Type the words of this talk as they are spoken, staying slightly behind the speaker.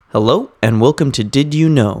Hello and welcome to Did You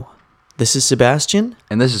Know? This is Sebastian.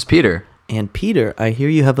 And this is Peter. And Peter, I hear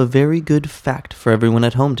you have a very good fact for everyone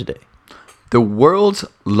at home today. The world's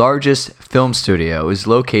largest film studio is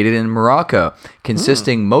located in Morocco,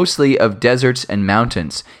 consisting mostly of deserts and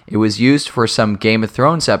mountains. It was used for some Game of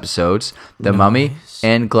Thrones episodes, The Mummy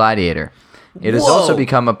and Gladiator. It has also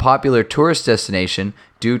become a popular tourist destination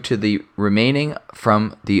due to the remaining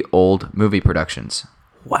from the old movie productions.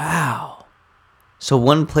 Wow. So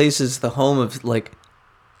one place is the home of like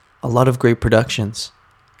a lot of great productions.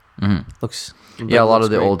 Mm-hmm. A lot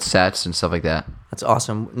of the old sets and stuff like that. That's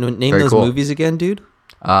awesome. Name Very those cool. movies again, dude.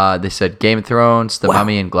 They said Game of Thrones, The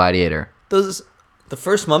Mummy, and Gladiator. The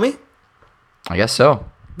first Mummy? I guess so.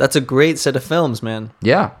 That's a great set of films, man.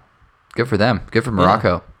 Yeah. Good for them. Good for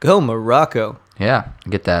Morocco. Yeah. Go Morocco. Yeah.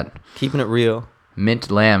 Get that Keeping it real.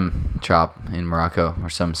 mint lamb chop in Morocco or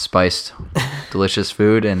some spiced, delicious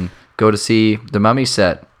food and go to see The Mummy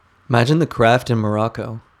set. Imagine the craft in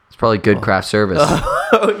Morocco. It's probably good craft service.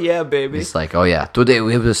 Oh, yeah, baby. It's like, oh yeah, today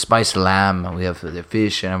we have the spiced lamb, we have the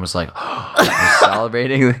fish, and I was like, they're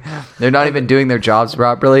celebrating. They're not even doing their jobs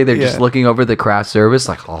properly. They're just looking over the craft service,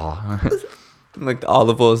 like, oh. Like the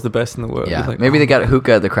olive oil is the best in the world. Yeah, Like, maybe they got a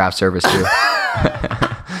hookah at the craft service too.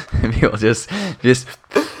 People just.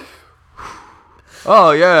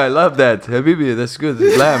 Oh yeah, I love that, Habibi. That's good.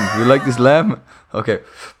 This lamb. You like this lamb? Okay.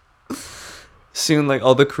 Soon, like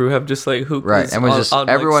all the crew have just like hookahs. Right, and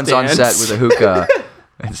everyone's on stands. set with a hookah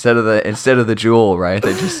instead of the jewel, right?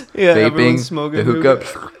 They're just vaping smoking the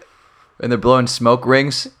hookah, and they're blowing smoke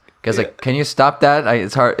rings. Guys, like, can you stop that?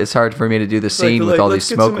 It's hard for me to do the scene with all these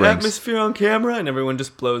smoke get some rings. atmosphere on camera, and everyone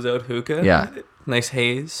just blows out hookah. Yeah. Nice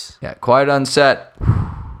haze. Yeah, quiet on set.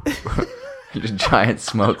 Just giant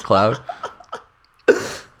smoke cloud.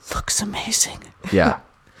 Looks amazing. Yeah.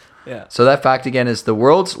 Yeah. So that fact again is the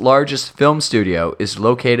world's largest film studio is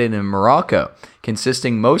located in Morocco,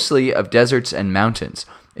 consisting mostly of deserts and mountains.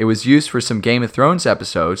 It was used for some Game of Thrones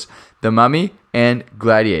episodes, The Mummy and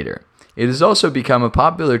Gladiator. It has also become a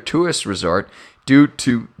popular tourist resort due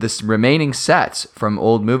to the remaining sets from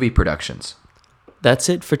old movie productions. That's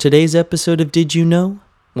it for today's episode of Did You Know?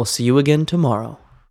 We'll see you again tomorrow.